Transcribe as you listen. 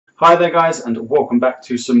Hi there guys, and welcome back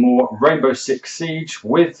to some more Rainbow Six Siege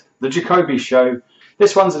with the Jacoby Show.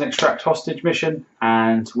 This one's an extract hostage mission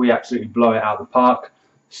and we absolutely blow it out of the park.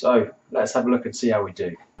 So let's have a look and see how we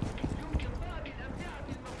do.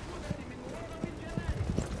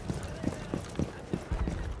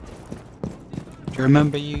 Do you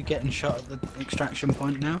remember you getting shot at the extraction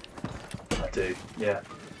point now? I do, yeah.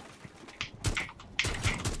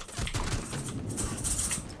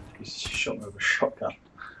 He shot me with a shotgun.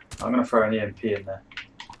 I'm going to throw an EMP in there.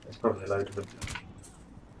 There's probably a load of them.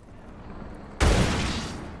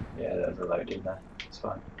 Yeah, there's a load in there. It's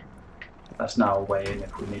fine. That's now a way in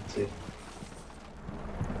if we need to.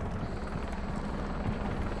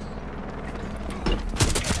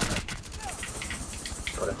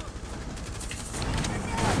 Got it.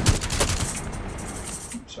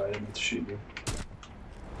 Sorry, I didn't mean to shoot you.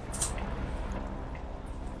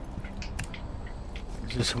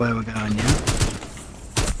 Is this where we're going, yeah?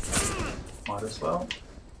 Might as well.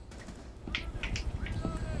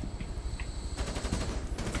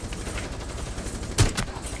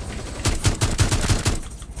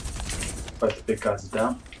 Both the big guys are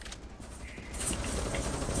down.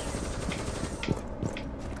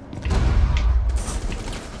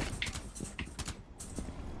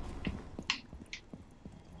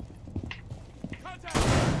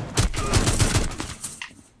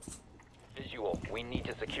 Visual, we need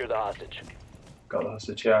to secure the hostage. Got the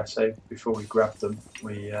hostage, yeah. So before we grab them,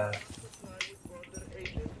 we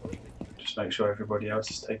just make sure everybody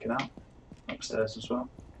else is taken out upstairs as well.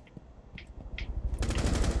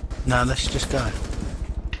 No, let's just go.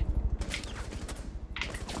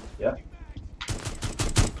 Yeah.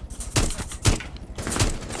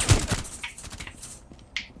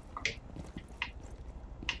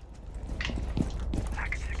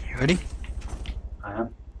 You ready? I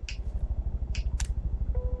am.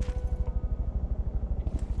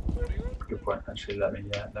 Good point. Actually, let me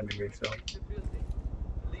refill.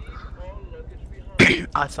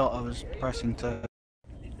 I thought I was pressing to.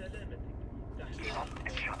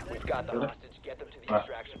 We've got the hostage. Get them to the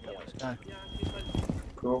extraction point. Go.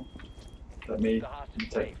 Cool. Let me The hostage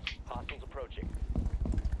take. safe. Hostiles approaching.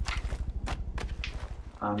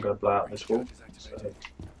 I'm gonna blow out this wall. So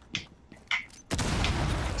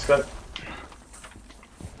let's go.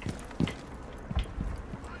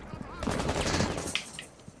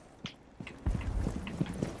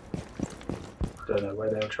 Don't know where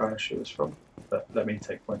they were trying to shoot us from, but let me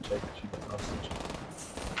take point, Jake. You got the hostage.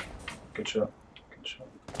 Good shot. Good shot.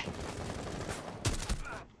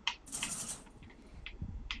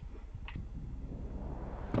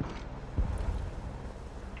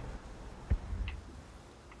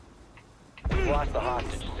 We've lost the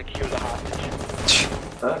hostage. Secure the hostage.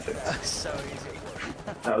 Perfect. So easy.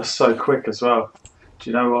 That was so quick as well. Do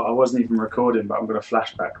you know what? I wasn't even recording, but I'm going to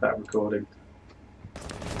flashback that recording.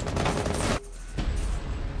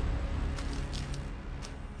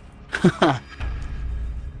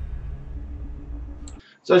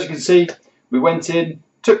 So as you can see, we went in,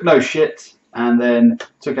 took no shit, and then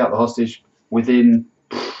took out the hostage within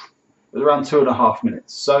it was around 2.5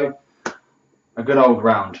 minutes. So a good old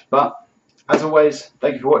round. But as always,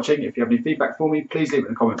 thank you for watching. If you have any feedback for me, please leave it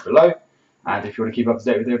in the comment below. And if you want to keep up to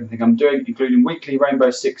date with everything I'm doing, including weekly Rainbow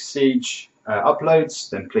Six Siege uploads,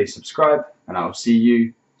 then please subscribe, and I'll see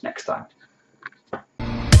you next time.